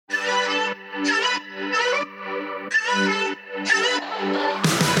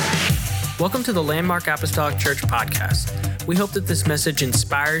Welcome to the Landmark Apostolic Church podcast. We hope that this message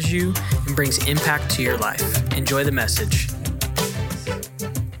inspires you and brings impact to your life. Enjoy the message.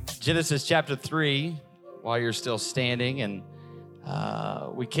 Genesis chapter 3, while you're still standing, and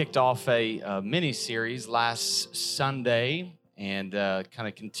we kicked off a mini-series last Sunday, and kind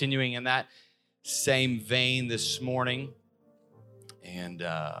of continuing in that same vein this morning. And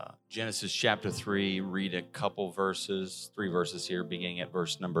Genesis chapter 3, read a couple verses, 3 verses here, beginning at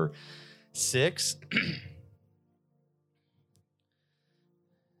verse number 6.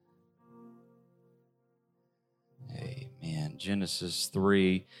 Amen. Genesis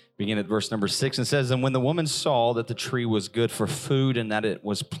 3, beginning at verse number 6, and says, "And when the woman saw that the tree was good for food, and that it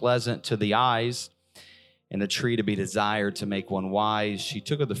was pleasant to the eyes, and a tree to be desired to make one wise, she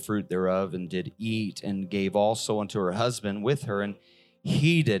took of the fruit thereof, and did eat, and gave also unto her husband with her, and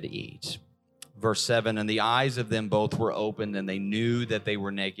he did eat." Verse 7, "And the eyes of them both were opened, and they knew that they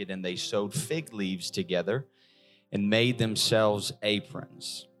were naked, and they sewed fig leaves together, and made themselves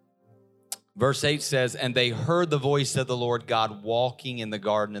aprons." Verse 8 says, "And they heard the voice of the Lord God walking in the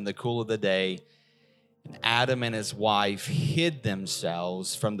garden in the cool of the day, and Adam and his wife hid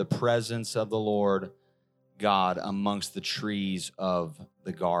themselves from the presence of the Lord God amongst the trees of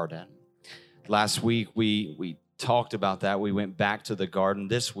the garden." Last week, we talked about that. We went back to the garden.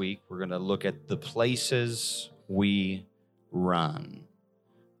 This week, we're going to look at the places we run.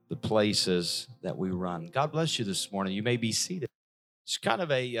 The places that we run. God bless you this morning. You may be seated. It's kind of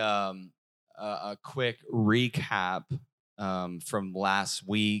a quick recap from last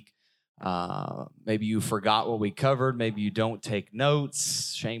week. Maybe you forgot what we covered. Maybe you don't take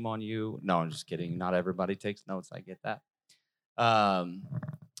notes. Shame on you. No, I'm just kidding. Not everybody takes notes. I get that.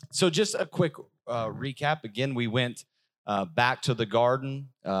 So just a quick recap. Again, we went back to the garden,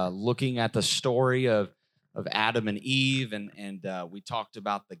 looking at the story of Adam and Eve, and we talked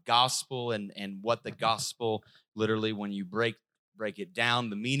about the gospel and what the gospel, literally, when you break it down,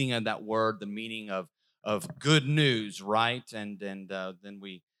 the meaning of that word, the meaning of good news, right? And then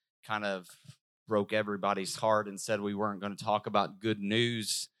we kind of broke everybody's heart and said we weren't going to talk about good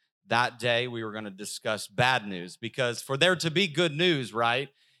news that day. We were going to discuss bad news, because for there to be good news, right,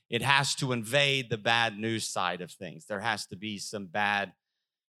 it has to invade the bad news side of things. There has to be some bad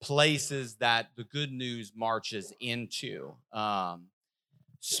places that the good news marches into.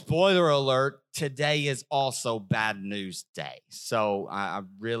 Spoiler alert, today is also bad news day. So I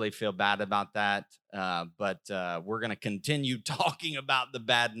really feel bad about that. But we're going to continue talking about the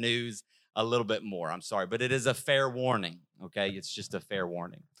bad news a little bit more. I'm sorry, but it is a fair warning, okay? It's just a fair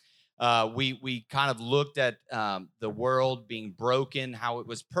warning. We kind of looked at the world being broken, how it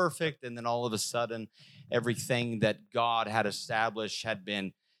was perfect, and then all of a sudden, everything that God had established had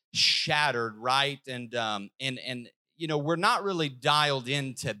been shattered, right? And you know, we're not really dialed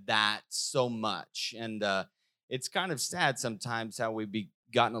into that so much, and it's kind of sad sometimes how we've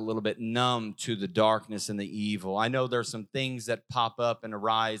gotten a little bit numb to the darkness and the evil. I know there's some things that pop up and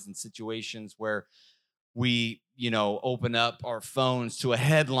arise in situations where we, open up our phones to a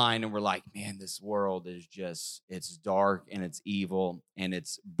headline and we're like, man, this world is just, it's dark and it's evil and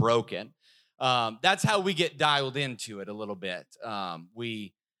it's broken. That's how we get dialed into it a little bit.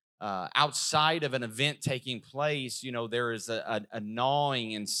 Outside of an event taking place, there is a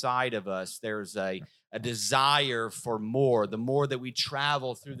gnawing inside of us. There's a desire for more. The more that we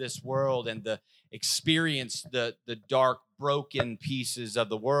travel through this world and experience the dark, broken pieces of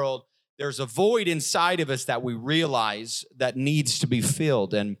the world, there's a void inside of us that we realize that needs to be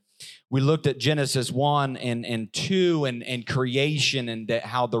filled. And we looked at Genesis 1 and 2 and creation, and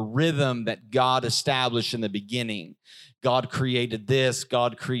how the rhythm that God established in the beginning. God created this,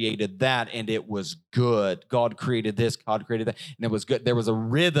 God created that, and it was good. God created this, God created that, and it was good. There was a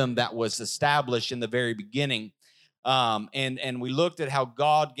rhythm that was established in the very beginning. And we looked at how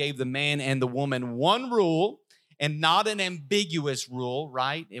God gave the man and the woman one rule, and not an ambiguous rule,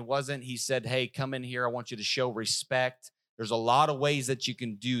 right? It wasn't, he said, hey, come in here, I want you to show respect. There's a lot of ways that you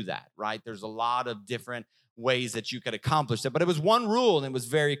can do that, right? There's a lot of different ways that you could accomplish that. But it was one rule, and it was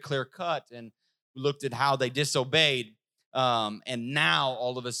very clear cut. And we looked at how they disobeyed. And now,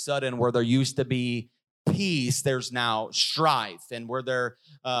 all of a sudden, where there used to be peace, there's now strife. And where their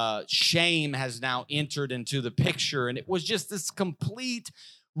shame has now entered into the picture. And it was just this complete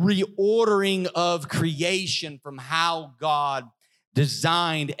reordering of creation from how God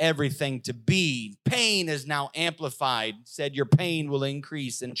designed everything to be. Pain is now amplified. Said your pain will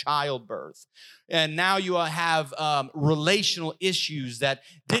increase in childbirth. And now you have relational issues that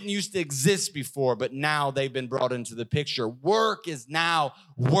didn't used to exist before, but now they've been brought into the picture. Work is now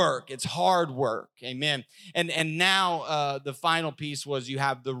work. It's hard work. Amen. And now the final piece was you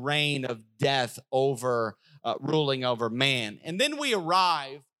have the reign of death over ruling over man. And then we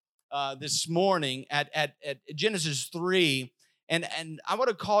arrive this morning at Genesis 3. And I want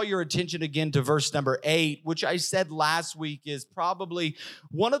to call your attention again to verse number 8, which I said last week is probably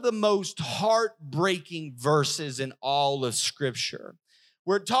one of the most heartbreaking verses in all of Scripture,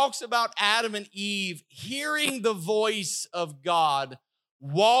 where it talks about Adam and Eve hearing the voice of God,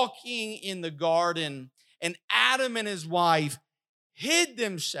 walking in the garden, and Adam and his wife hid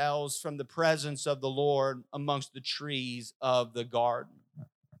themselves from the presence of the Lord amongst the trees of the garden.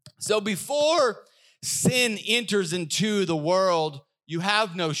 So before sin enters into the world, you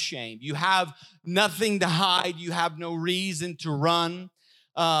have no shame. You have nothing to hide. You have no reason to run.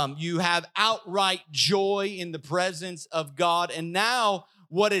 You have outright joy in the presence of God. And now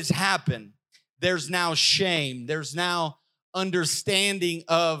what has happened? There's now shame. There's now understanding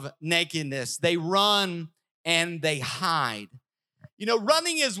of nakedness. They run and they hide. You know,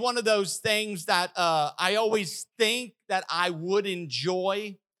 running is one of those things that I always think that I would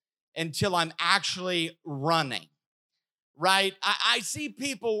enjoy until I'm actually running, right? I see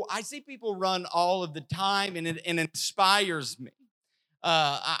people run all of the time, and it inspires me.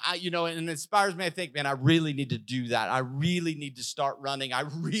 And it inspires me. I think, man, I really need to do that. I really need to start running. I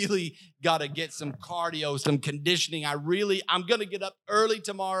really got to get some cardio, some conditioning. I'm going to get up early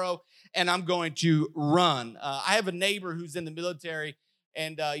tomorrow, and I'm going to run. I have a neighbor who's in the military,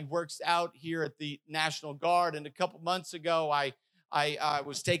 and he works out here at the National Guard. And a couple months ago, I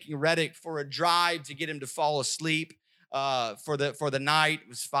was taking Reddick for a drive to get him to fall asleep for the night. It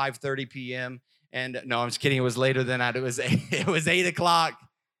was 5:30 p.m. And no, I'm just kidding. It was later than that. It was 8 o'clock.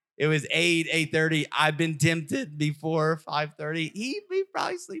 It was 8:30. I've been tempted before 5:30. He'd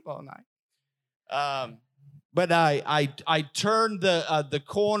probably sleep all night. But I turned the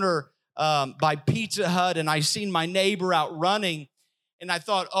corner by Pizza Hut, and I seen my neighbor out running. And I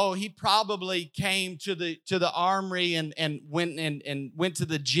thought, oh, he probably came to the armory and went to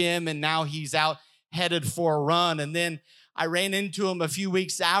the gym, and now he's out headed for a run. And then I ran into him a few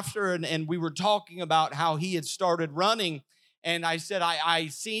weeks after, and we were talking about how he had started running. And I said, I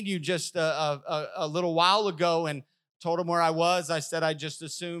seen you just a little while ago, and told him where I was. I said, I just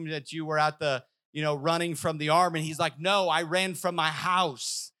assumed that you were at the, running from the army. And he's like, no, I ran from my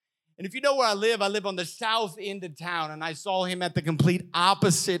house. And if you know where I live on the south end of town, and I saw him at the complete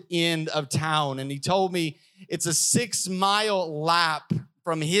opposite end of town. And he told me it's a 6-mile lap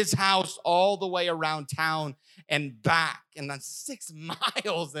from his house all the way around town and back. And that's 6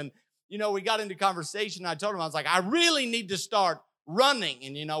 miles. And, we got into conversation. I told him, I was like, I really need to start running.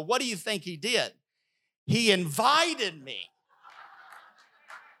 And, what do you think he did? He invited me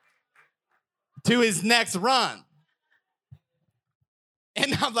to his next run.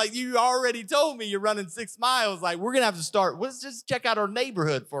 And I'm like, you already told me you're running 6 miles. Like, we're going to have to start. Let's just check out our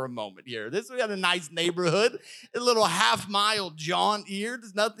neighborhood for a moment here. We got a nice neighborhood, a little half-mile jaunt here.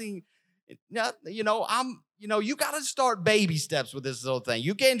 There's nothing, you got to start baby steps with this little thing.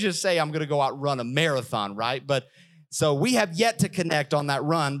 You can't just say, I'm going to go out and run a marathon, right? But so we have yet to connect on that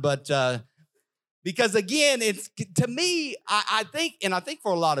run. But because, again, it's to me, I think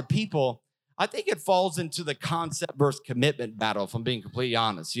for a lot of people, I think it falls into the concept versus commitment battle, if I'm being completely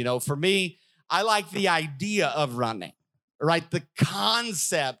honest. For me, I like the idea of running, right? The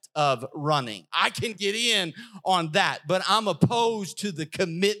concept of running. I can get in on that, but I'm opposed to the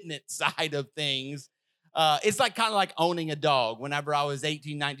commitment side of things. It's kind of like owning a dog. Whenever I was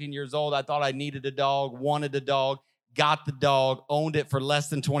 18, 19 years old, I thought I needed a dog, wanted a dog. Got the dog, owned it for less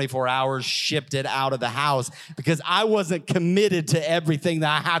than 24 hours, shipped it out of the house because I wasn't committed to everything that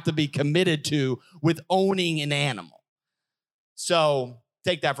I have to be committed to with owning an animal. So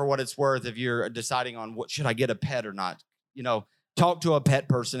take that for what it's worth if you're deciding on what should I get a pet or not. Talk to a pet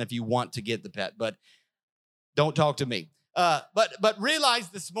person if you want to get the pet, but don't talk to me. But realize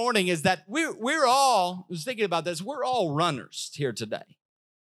this morning is that we're all, I was thinking about this, we're all runners here today.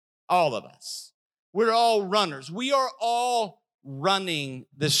 All of us. We're all runners. We are all running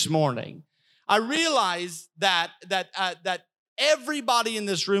this morning. I realize that everybody in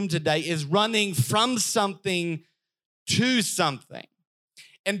this room today is running from something to something.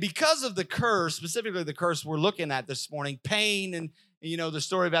 And because of the curse, specifically the curse we're looking at this morning, pain and, the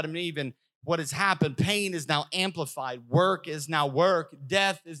story of Adam and Eve and what has happened, pain is now amplified. Work is now work.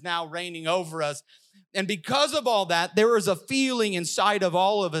 Death is now reigning over us. And because of all that, there is a feeling inside of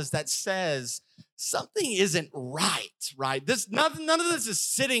all of us that says something isn't right? None of this is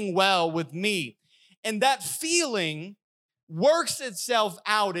sitting well with me. And that feeling works itself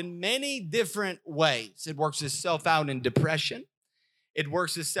out in many different ways. It works itself out in depression. It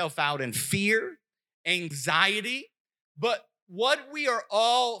works itself out in fear, anxiety. But what we are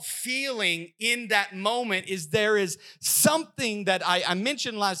all feeling in that moment is there is something that I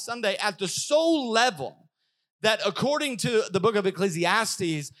mentioned last Sunday at the soul level, that according to the book of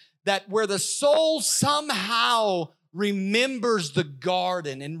Ecclesiastes, that where the soul somehow remembers the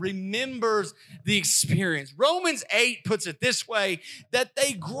garden and remembers the experience. Romans 8 puts it this way, that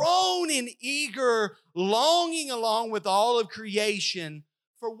they groan in eager longing along with all of creation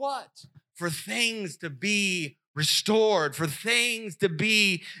for what? For things to be restored, for things to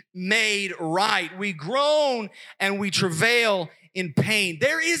be made right. We groan and we travail in pain.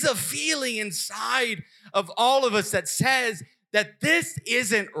 There is a feeling inside of all of us that says that this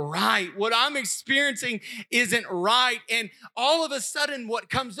isn't right. What I'm experiencing isn't right. And all of a sudden, what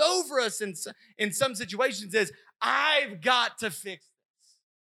comes over us in some situations is, I've got to fix this.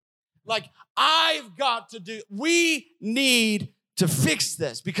 Like, we need to fix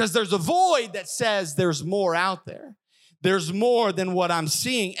this, because there's a void that says there's more out there. There's more than what I'm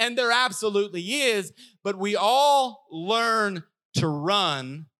seeing. And there absolutely is, but we all learn to run.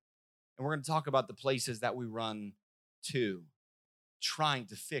 And we're going to talk about the places that we run to, trying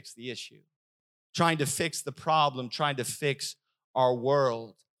to fix the issue, trying to fix the problem, trying to fix our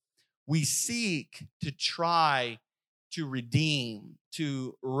world. We seek to try to redeem,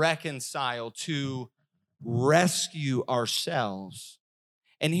 to reconcile, to rescue ourselves.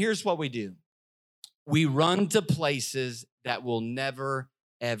 And here's what we do. We run to places that will never,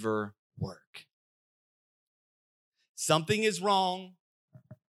 ever work. Something is wrong.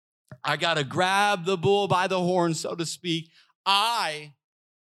 I got to grab the bull by the horn, so to speak. I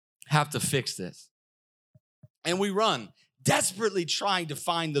have to fix this. And we run, desperately trying to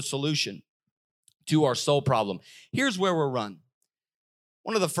find the solution to our soul problem. Here's where we're run.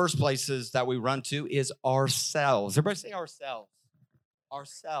 One of the first places that we run to is ourselves. Everybody say ourselves.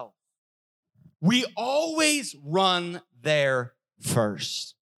 Ourselves. We always run there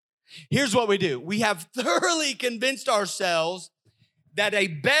first. Here's what we do. We have thoroughly convinced ourselves that a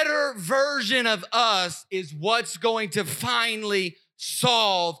better version of us is what's going to finally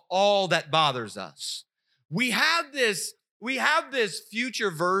solve all that bothers us. We have this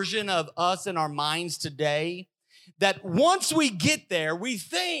future version of us in our minds today that once we get there, we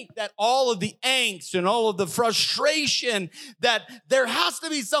think that all of the angst and all of the frustration, that there has to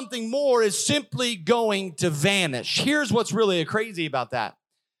be something more, is simply going to vanish. Here's what's really crazy about that.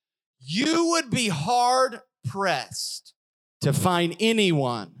 You would be hard-pressed to find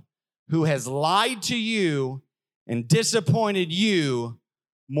anyone who has lied to you and disappointed you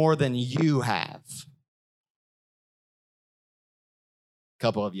more than you have. A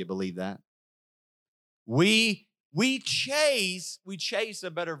couple of you believe that. We chase a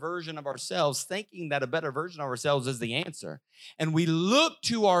better version of ourselves, thinking that a better version of ourselves is the answer. And we look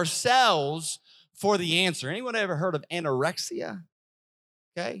to ourselves for the answer. Anyone ever heard of anorexia?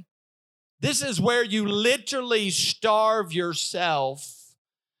 Okay. This is where you literally starve yourself,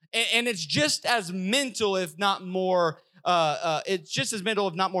 and it's just as mental, if not more. It's just as mental,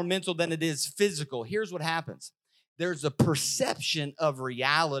 if not more mental, than it is physical. Here's what happens: there's a perception of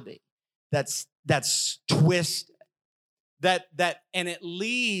reality that's twisted, and it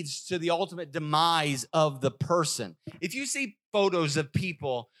leads to the ultimate demise of the person. If you see photos of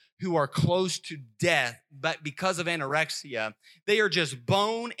people who are close to death, but because of anorexia, they are just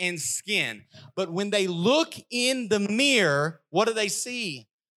bone and skin. But when they look in the mirror, what do they see?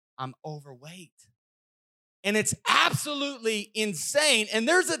 I'm overweight. And it's absolutely insane. And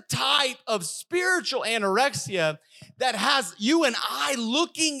there's a type of spiritual anorexia that has you and I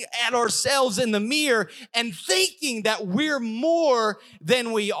looking at ourselves in the mirror and thinking that we're more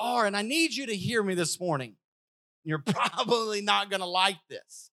than we are. And I need you to hear me this morning. You're probably not going to like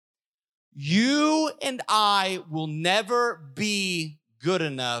this. You and I will never be good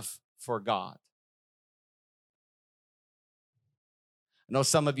enough for God. I know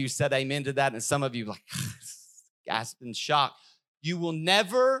some of you said amen to that, and some of you like gasped in shock. You will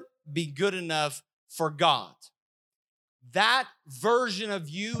never be good enough for God. That version of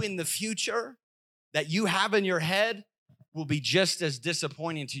you in the future that you have in your head will be just as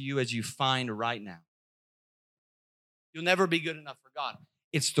disappointing to you as you find right now. You'll never be good enough for God.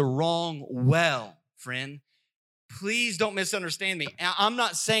 It's the wrong well, friend. Please don't misunderstand me. I'm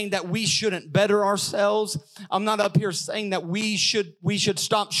not saying that we shouldn't better ourselves. I'm not up here saying that we should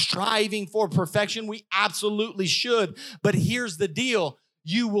stop striving for perfection. We absolutely should. But here's the deal.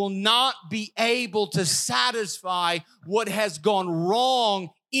 You will not be able to satisfy what has gone wrong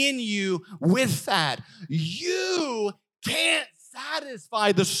in you with that. You can't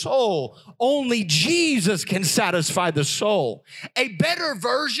satisfy the soul. Only Jesus can satisfy the soul. A better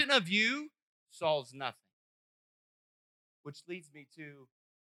version of you solves nothing. Which leads me to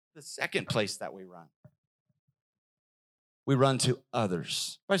the second place that we run. We run to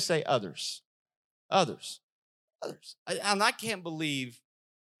others. If I say others, others. And I can't believe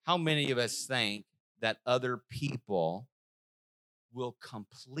how many of us think that other people will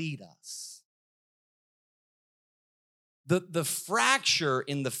complete us. The fracture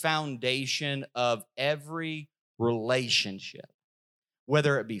in the foundation of every relationship,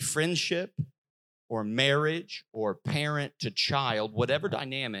 whether it be friendship, or marriage, or parent to child, whatever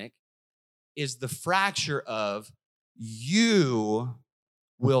dynamic, is the fracture of you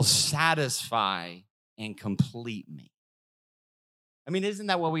will satisfy and complete me. I mean, isn't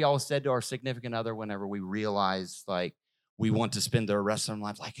that what we all said to our significant other whenever we realize, like, we want to spend the rest of our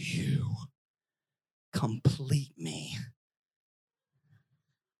life like, you complete me?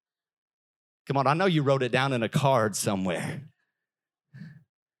 Come on, I know you wrote it down in a card somewhere.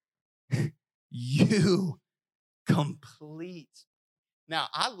 You complete. Now,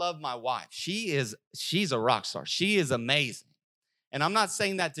 I love my wife. She's a rock star. She is amazing. And I'm not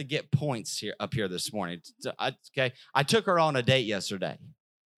saying that to get points up here this morning. Okay, I took her on a date yesterday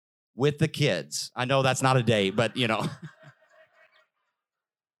with the kids. I know that's not a date, but you know.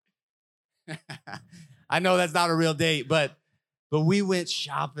 I know that's not a real date, but we went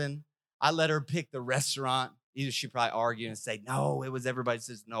shopping. I let her pick the restaurant. Either she probably argue and say, no, it was everybody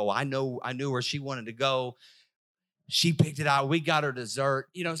says, no, I knew where she wanted to go. She picked it out. We got her dessert.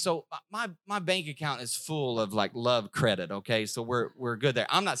 You know, so my bank account is full of like love credit, okay? So we're good there.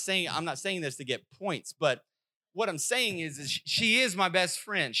 I'm not saying this to get points, but what I'm saying is she is my best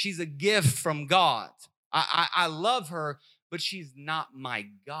friend. She's a gift from God. I love her, but she's not my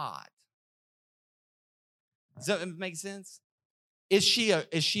God. Does that make sense? Is she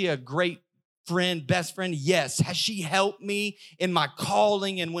a great friend, best friend? Yes. Has she helped me in my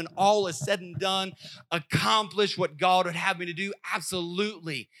calling and when all is said and done, accomplish what God would have me to do?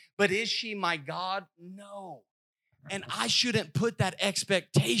 Absolutely. But is she my God? No. And I shouldn't put that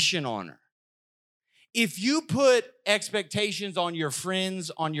expectation on her. If you put expectations on your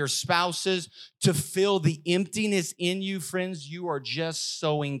friends, on your spouses to fill the emptiness in you, friends, you are just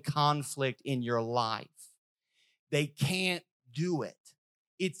sowing conflict in your life. They can't do it.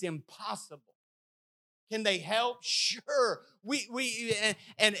 It's impossible. Can they help? Sure.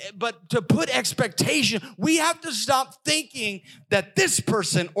 But to put expectation, we have to stop thinking that this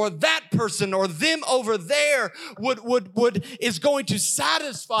person or that person or them over there is going to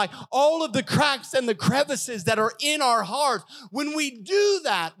satisfy all of the cracks and the crevices that are in our hearts. When we do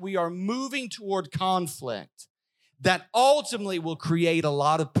that, we are moving toward conflict that ultimately will create a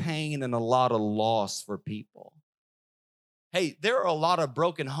lot of pain and a lot of loss for people. Hey, there are a lot of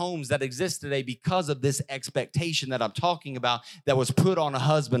broken homes that exist today because of this expectation that I'm talking about that was put on a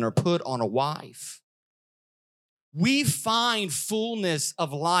husband or put on a wife. We find fullness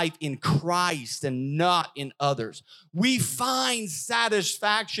of life in Christ and not in others. We find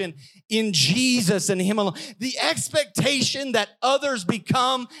satisfaction in Jesus and Him alone. The expectation that others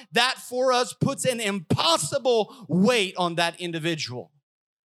become that for us puts an impossible weight on that individual.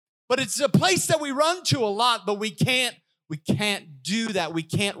 But it's a place that we run to a lot, but we can't do that. We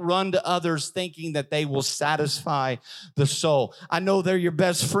can't run to others thinking that they will satisfy the soul. I know they're your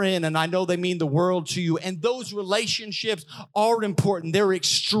best friend, and I know they mean the world to you. And those relationships are important. They're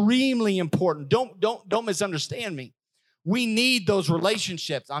extremely important. Don't misunderstand me. We need those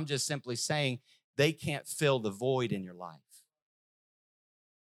relationships. I'm just simply saying they can't fill the void in your life.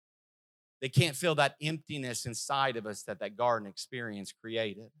 They can't fill that emptiness inside of us that garden experience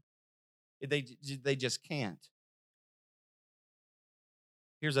created. They just can't.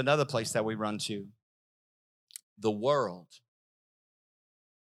 Here's another place that we run to. The world.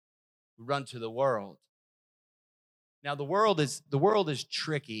 We run to the world. Now, the world is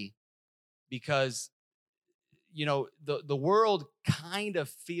tricky because, you know, the world kind of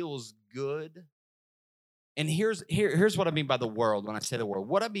feels good. And here's what I mean by the world when I say the world.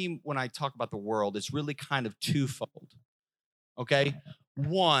 What I mean when I talk about the world is really kind of twofold. Okay?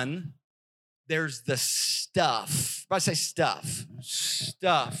 One, there's the stuff. If I say stuff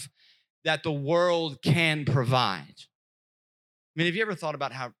that the world can provide. I mean, have you ever thought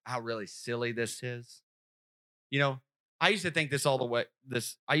about how really silly this is? You know, I used to think this all the way.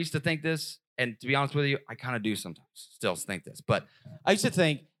 I used to think this, and to be honest with you, I kind of do sometimes still think this. But I used to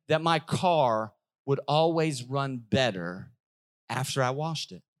think that my car would always run better after I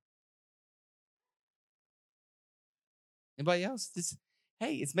washed it. Anybody else?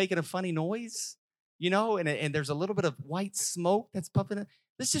 Hey, it's making a funny noise, you know, and there's a little bit of white smoke that's puffing in.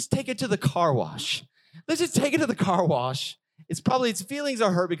 Let's just take it to the car wash. Its feelings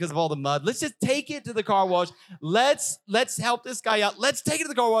are hurt because of all the mud. Let's just take it to the car wash. Let's help this guy out. Let's take it to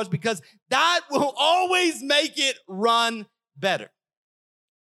the car wash because that will always make it run better.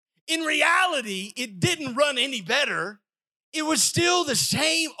 In reality, it didn't run any better. It was still the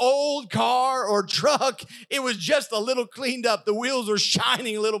same old car or truck. It was just a little cleaned up. The wheels were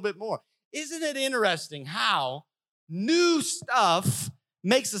shining a little bit more. Isn't it interesting how new stuff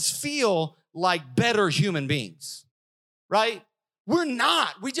makes us feel like better human beings, right? We're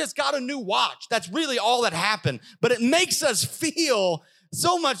not. We just got a new watch. That's really all that happened. But it makes us feel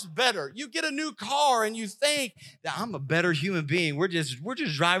so much better. You get a new car and you think that I'm a better human being. We're just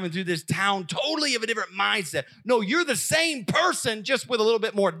driving through this town totally of a different mindset. No, you're the same person, just with a little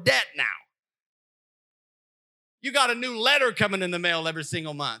bit more debt now. You got a new letter coming in the mail every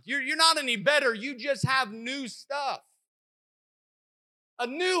single month. You're not any better. You just have new stuff. A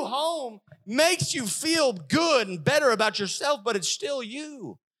new home makes you feel good and better about yourself, but it's still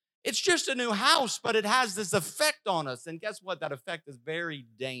you. It's just a new house, but it has this effect on us. And guess what? That effect is very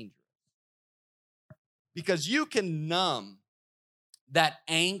dangerous. Because you can numb that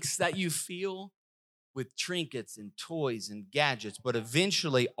angst that you feel with trinkets and toys and gadgets, but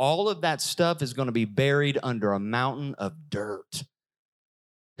eventually all of that stuff is going to be buried under a mountain of dirt.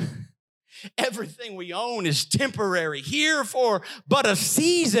 Everything we own is temporary, here for but a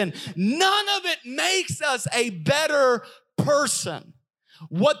season. None of it makes us a better person.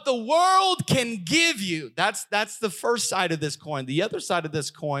 What the world can give you, that's the first side of this coin. The other side of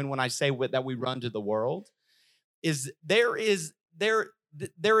this coin, when I say that we run to the world, is there is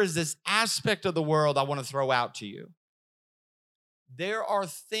this aspect of the world I want to throw out to you. There are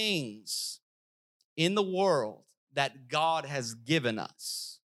things in the world that God has given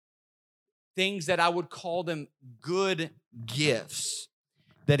us. Things that I would call them good gifts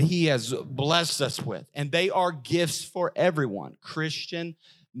that he has blessed us with. And they are gifts for everyone, Christian,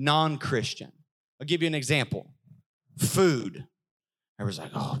 non-Christian. I'll give you an example. Food. Everyone's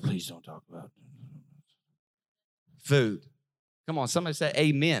like, oh, please don't talk about food. Come on, somebody say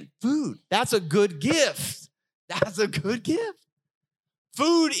amen. Food, that's a good gift. That's a good gift.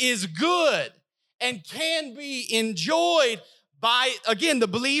 Food is good and can be enjoyed by, again, the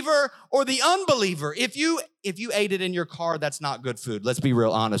believer or the unbeliever. If you ate it in your car, that's not good food. Let's be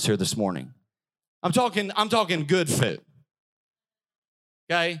real honest here this morning. I'm talking good food.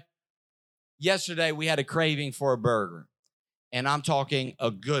 Okay? Yesterday we had a craving for a burger, and I'm talking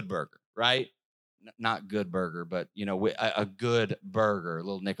a good burger, right? Not good burger, but a good burger. A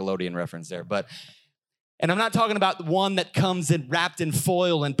little Nickelodeon reference there, and I'm not talking about one that comes wrapped in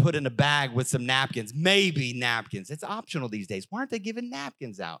foil and put in a bag with some napkins. Maybe napkins. It's optional these days. Why aren't they giving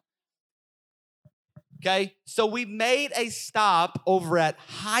napkins out? Okay, so we made a stop over at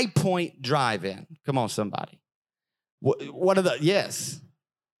High Point Drive-In. Come on, somebody. Yes.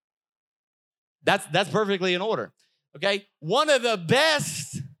 That's perfectly in order. Okay, one of the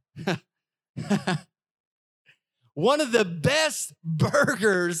best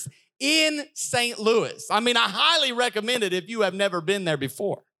burgers in St. Louis. I mean, I highly recommend it if you have never been there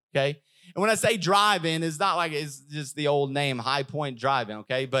before, okay? And when I say drive-in, it's not like it's just the old name, High Point Drive-In,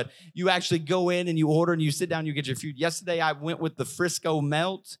 okay? But you actually go in and you order and you sit down, you get your food. Yesterday, I went with the Frisco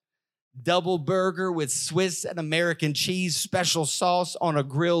Melt double burger with Swiss and American cheese special sauce on a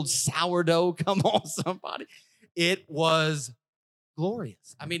grilled sourdough. Come on, somebody. It was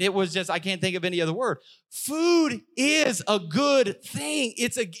glorious. I mean, it was just, I can't think of any other word. Food is a good thing.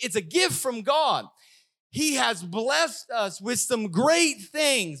 It's a gift from God. He has blessed us with some great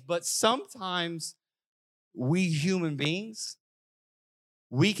things, but sometimes we human beings,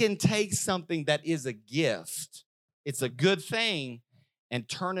 we can take something that is a gift, it's a good thing, and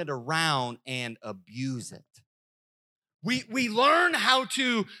turn it around and abuse it. We learn how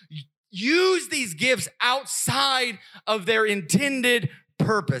to use these gifts outside of their intended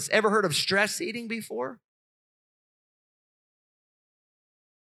purpose. Ever heard of stress eating before?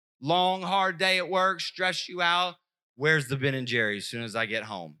 Long, hard day at work, stress you out. Where's the Ben & Jerry's as soon as I get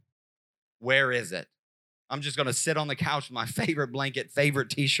home? Where is it? I'm just going to sit on the couch with my favorite blanket, favorite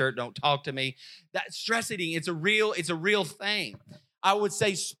t-shirt. Don't talk to me. That stress eating, it's a real thing. I would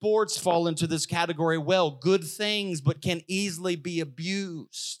say sports fall into this category well. Good things, but can easily be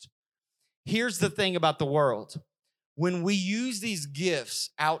abused. Here's the thing about the world. When we use these gifts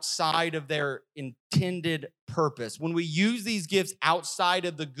outside of their intended purpose, when we use these gifts outside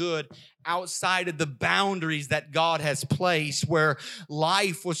of the good, outside of the boundaries that God has placed where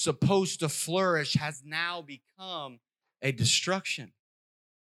life was supposed to flourish, has now become a destruction.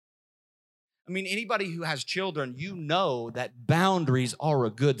 I mean, anybody who has children, you know that boundaries are a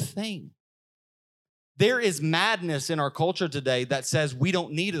good thing. There is madness in our culture today that says we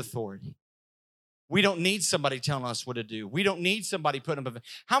don't need authority. We don't need somebody telling us what to do. We don't need somebody putting up.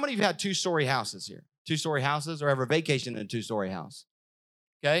 How many of you had two-story houses here? Two-story houses or ever vacationed in a two-story house?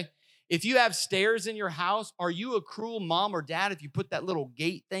 Okay? If you have stairs in your house, are you a cruel mom or dad if you put that little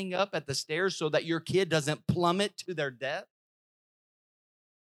gate thing up at the stairs so that your kid doesn't plummet to their death?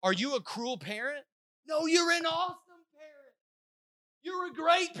 Are you a cruel parent? No, you're an awesome parent. You're a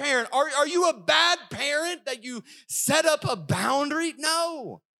great parent. Are you a bad parent that you set up a boundary?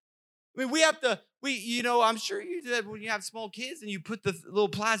 No. I mean, I'm sure you do that when you have small kids and you put the little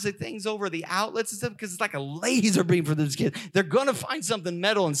plastic things over the outlets and stuff because it's like a laser beam for those kids. They're going to find something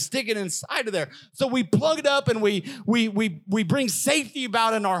metal and stick it inside of there. So we plug it up and we bring safety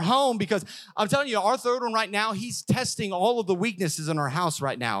about in our home because I'm telling you, our third one right now, he's testing all of the weaknesses in our house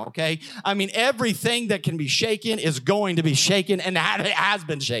right now, okay? I mean, everything that can be shaken is going to be shaken and it has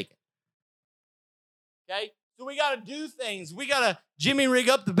been shaken, okay? So we got to do things. We got to Jimmy rig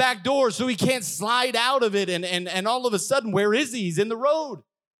up the back door so he can't slide out of it. And all of a sudden, where is he? He's in the road.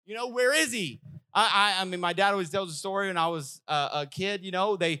 You know, where is he? I mean, my dad always tells a story when I was a kid, you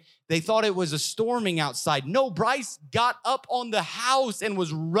know, they thought it was a storming outside. No, Bryce got up on the house and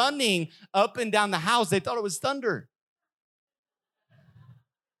was running up and down the house. They thought it was thunder.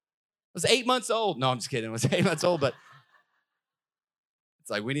 I was 8 months old. No, I'm just kidding. I was 8 months old, but it's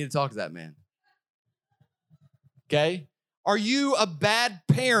like, we need to talk to that man. Okay? Are you a bad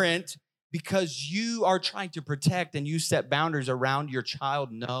parent because you are trying to protect and you set boundaries around your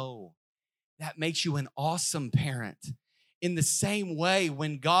child? No. That makes you an awesome parent. In the same way,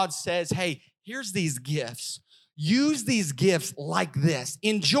 when God says, hey, here's these gifts. Use these gifts like this.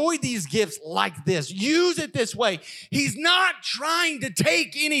 Enjoy these gifts like this. Use it this way. He's not trying to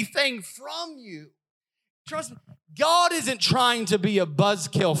take anything from you. Trust me. God isn't trying to be a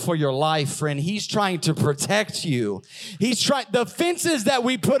buzzkill for your life, friend. He's trying to protect you. The fences that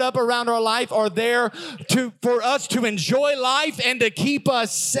we put up around our life are there for us to enjoy life and to keep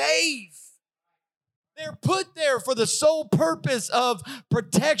us safe. They're put there for the sole purpose of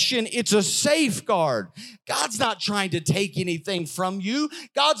protection. It's a safeguard. God's not trying to take anything from you.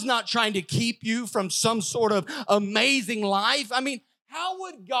 God's not trying to keep you from some sort of amazing life. I mean, how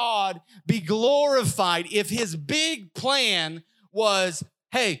would God be glorified if his big plan was,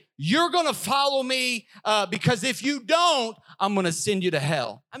 hey, you're going to follow me because if you don't, I'm going to send you to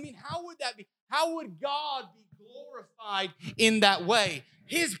hell? I mean, how would that be? How would God be glorified in that way?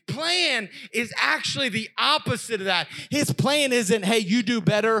 His plan is actually the opposite of that. His plan isn't, hey, you do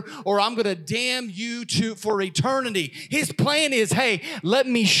better or I'm going to damn you for eternity. His plan is, hey, let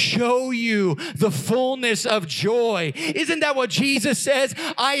me show you the fullness of joy. Isn't that what Jesus says?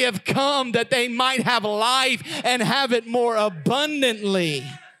 I have come that they might have life and have it more abundantly.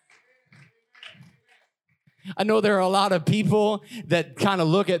 I know there are a lot of people that kind of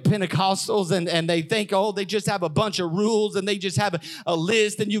look at Pentecostals and they think, oh, they just have a bunch of rules and they just have a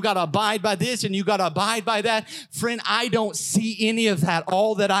list and you got to abide by this and you got to abide by that. Friend, I don't see any of that.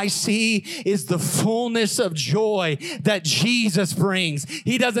 All that I see is the fullness of joy that Jesus brings.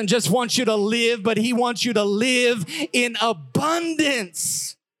 He doesn't just want you to live, but he wants you to live in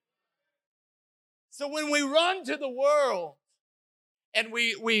abundance. So when we run to the world, and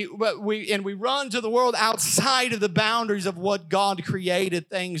we run to the world outside of the boundaries of what God created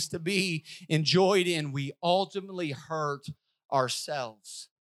things to be enjoyed in, we ultimately hurt ourselves.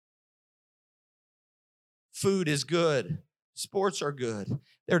 Food is good. Sports are good.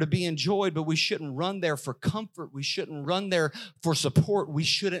 They're to be enjoyed, but we shouldn't run there for comfort. We shouldn't run there for support. We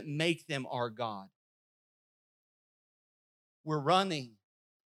shouldn't make them our God. We're running.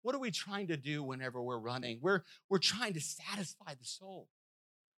 What are we trying to do whenever we're running? We're trying to satisfy the soul.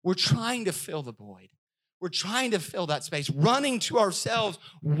 We're trying to fill the void. We're trying to fill that space. Running to ourselves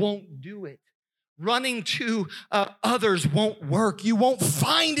won't do it. Running to others won't work. You won't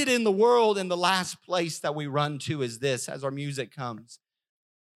find it in the world. And the last place that we run to is this, as our music comes.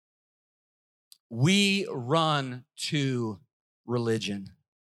 We run to religion.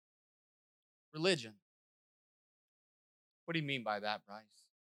 Religion. What do you mean by that, Bryce?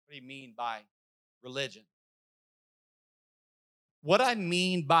 What do you mean by religion? What I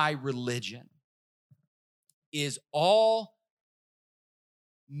mean by religion is all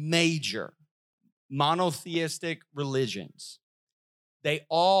major monotheistic religions, they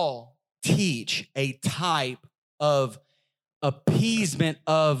all teach a type of appeasement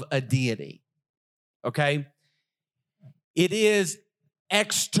of a deity, okay? It is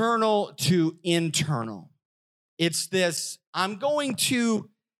external to internal. It's this, I'm going to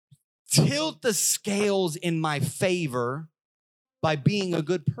tilt the scales in my favor by being a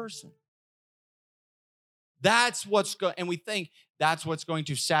good person. That's what's going, and we think that's what's going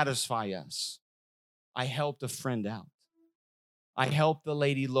to satisfy us. I helped a friend out. I helped the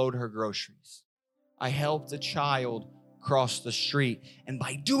lady load her groceries. I helped a child cross the street. And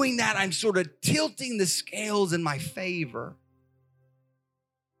by doing that, I'm sort of tilting the scales in my favor.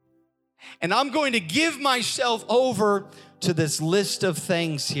 And I'm going to give myself over to this list of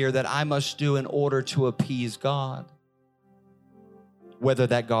things here that I must do in order to appease God. Whether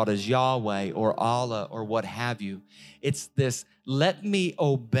that God is Yahweh or Allah or what have you. It's this, let me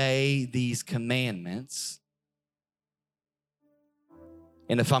obey these commandments.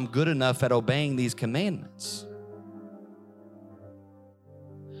 And if I'm good enough at obeying these commandments,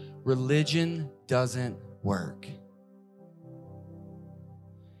 religion doesn't work.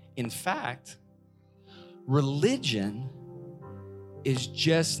 In fact, religion is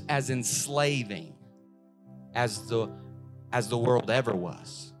just as enslaving as the world ever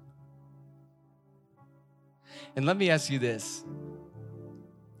was. And let me ask you this.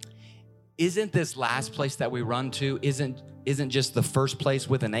 Isn't this last place that we run to, isn't just the first place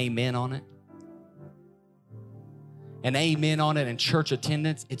with an amen on it? An amen on it and church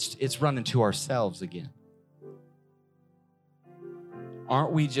attendance, it's running to ourselves again.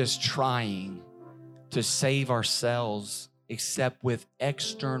 Aren't we just trying to save ourselves except with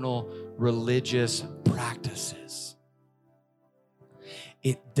external religious practices?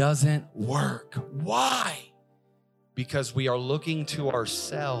 It doesn't work. Why? Because we are looking to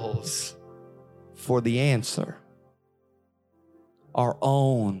ourselves for the answer. Our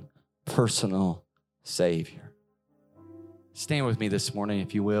own personal Savior. Stand with me this morning,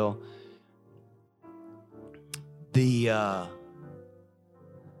 if you will. The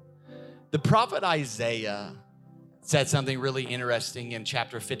prophet Isaiah said something really interesting in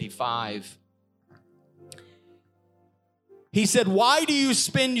chapter 55. He said, "Why do you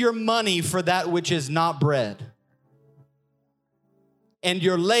spend your money for that which is not bread, and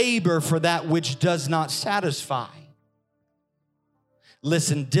your labor for that which does not satisfy?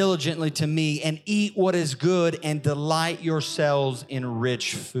 Listen diligently to me and eat what is good and delight yourselves in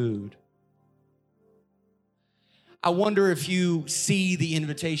rich food." I wonder if you see the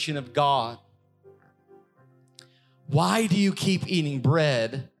invitation of God. Why do you keep eating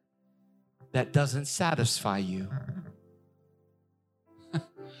bread that doesn't satisfy you?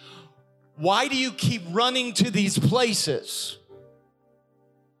 Why do you keep running to these places?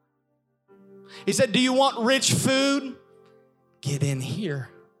 He said, do you want rich food? Get in here.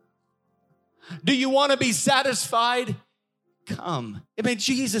 Do you want to be satisfied? Come. I mean,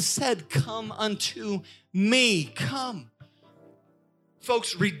 Jesus said, come unto me. Come.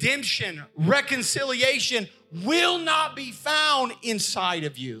 Folks, redemption, reconciliation will not be found inside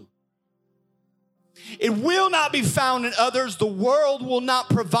of you. It will not be found in others. The world will not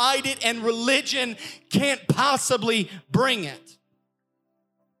provide it, and religion can't possibly bring it.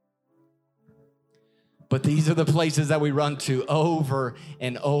 But these are the places that we run to over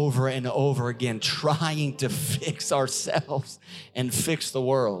and over and over again, trying to fix ourselves and fix the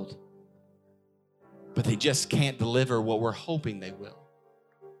world. But they just can't deliver what we're hoping they will.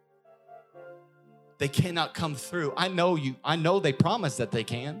 They cannot come through. I know they promise that they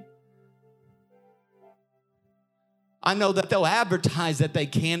can. I know that they'll advertise that they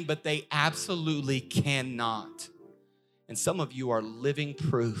can, but they absolutely cannot. And some of you are living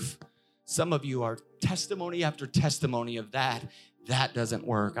proof. Some of you are testimony after testimony of that. That doesn't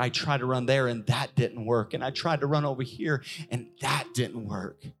work. I tried to run there and that didn't work. And I tried to run over here and that didn't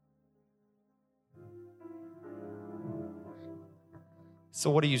work. So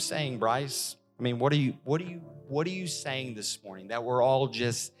what are you saying, Bryce? I mean, what are you saying this morning? That we're all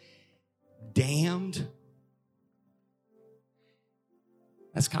just damned?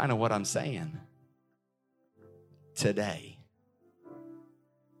 That's kind of what I'm saying today.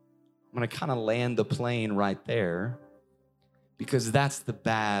 I'm going to kind of land the plane right there because that's the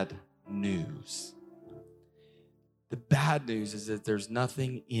bad news. The bad news is that there's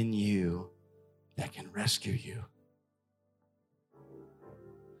nothing in you that can rescue you.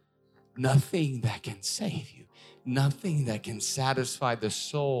 Nothing that can save you. Nothing that can satisfy the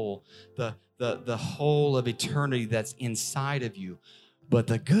soul, the whole of eternity that's inside of you. But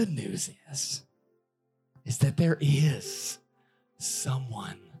the good news is that there is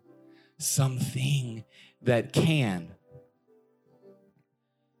someone, something that can.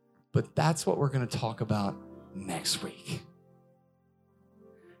 But that's what we're going to talk about next week.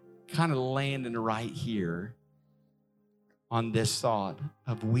 Kind of landing right here on this thought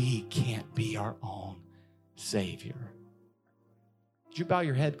of we can't be our own Savior. Would you bow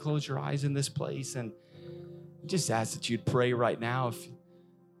your head, close your eyes in this place, and just ask that you'd pray right now. If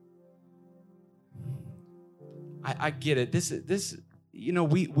I get it. This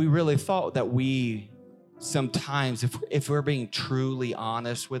we really thought that we sometimes, if we're being truly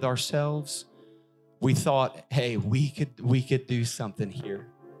honest with ourselves, we thought, hey, we could do something here.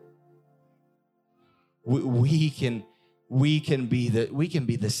 We can be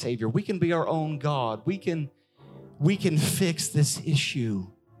the Savior. We can be our own God. We can fix this issue.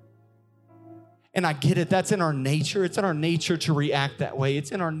 And I get it. That's in our nature. It's in our nature to react that way.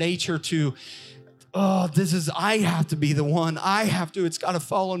 It's in our nature to, I have to be the one. It's got to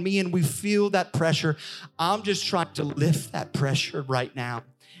fall on me. And we feel that pressure. I'm just trying to lift that pressure right now.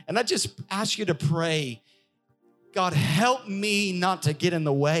 And I just ask you to pray, God, help me not to get in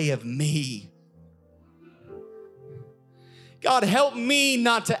the way of me. God, help me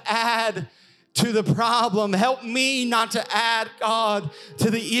not to add to the problem. Help me not to add, God, to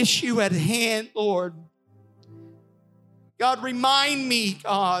the issue at hand, Lord. God, remind me,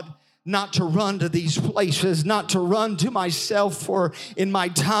 God, not to run to these places, not to run to myself for in my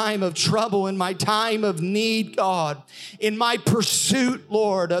time of trouble, in my time of need, God, in my pursuit,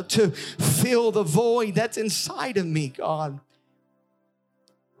 Lord, to fill the void that's inside of me, God.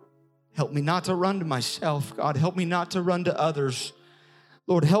 Help me not to run to myself, God. Help me not to run to others.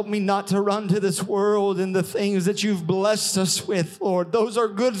 Lord, help me not to run to this world and the things that you've blessed us with, Lord. Those are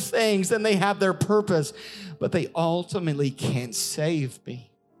good things and they have their purpose, but they ultimately can't save me.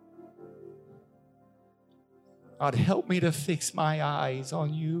 God, help me to fix my eyes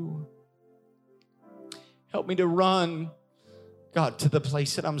on you. Help me to run, God, to the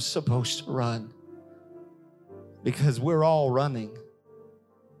place that I'm supposed to run, because we're all running.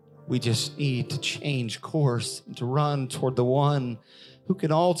 We just need to change course and to run toward the one who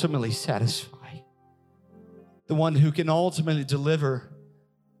can ultimately satisfy, the one who can ultimately deliver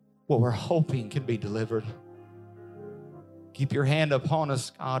what we're hoping can be delivered. Keep your hand upon us,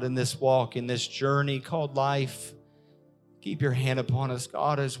 God, in this walk, in this journey called life. Keep your hand upon us,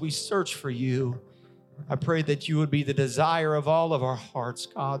 God, as we search for you. I pray that you would be the desire of all of our hearts,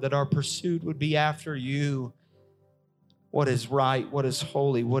 God, that our pursuit would be after you. What is right, what is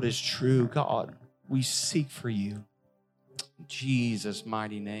holy, what is true, God, we seek for you. In Jesus'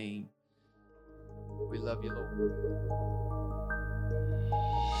 mighty name, we love you, Lord.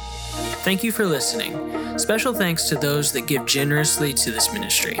 Thank you for listening. Special thanks to those that give generously to this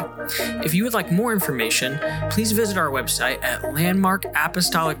ministry. If you would like more information, please visit our website at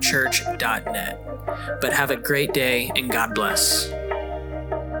landmarkapostolicchurch.net. But have a great day and God bless.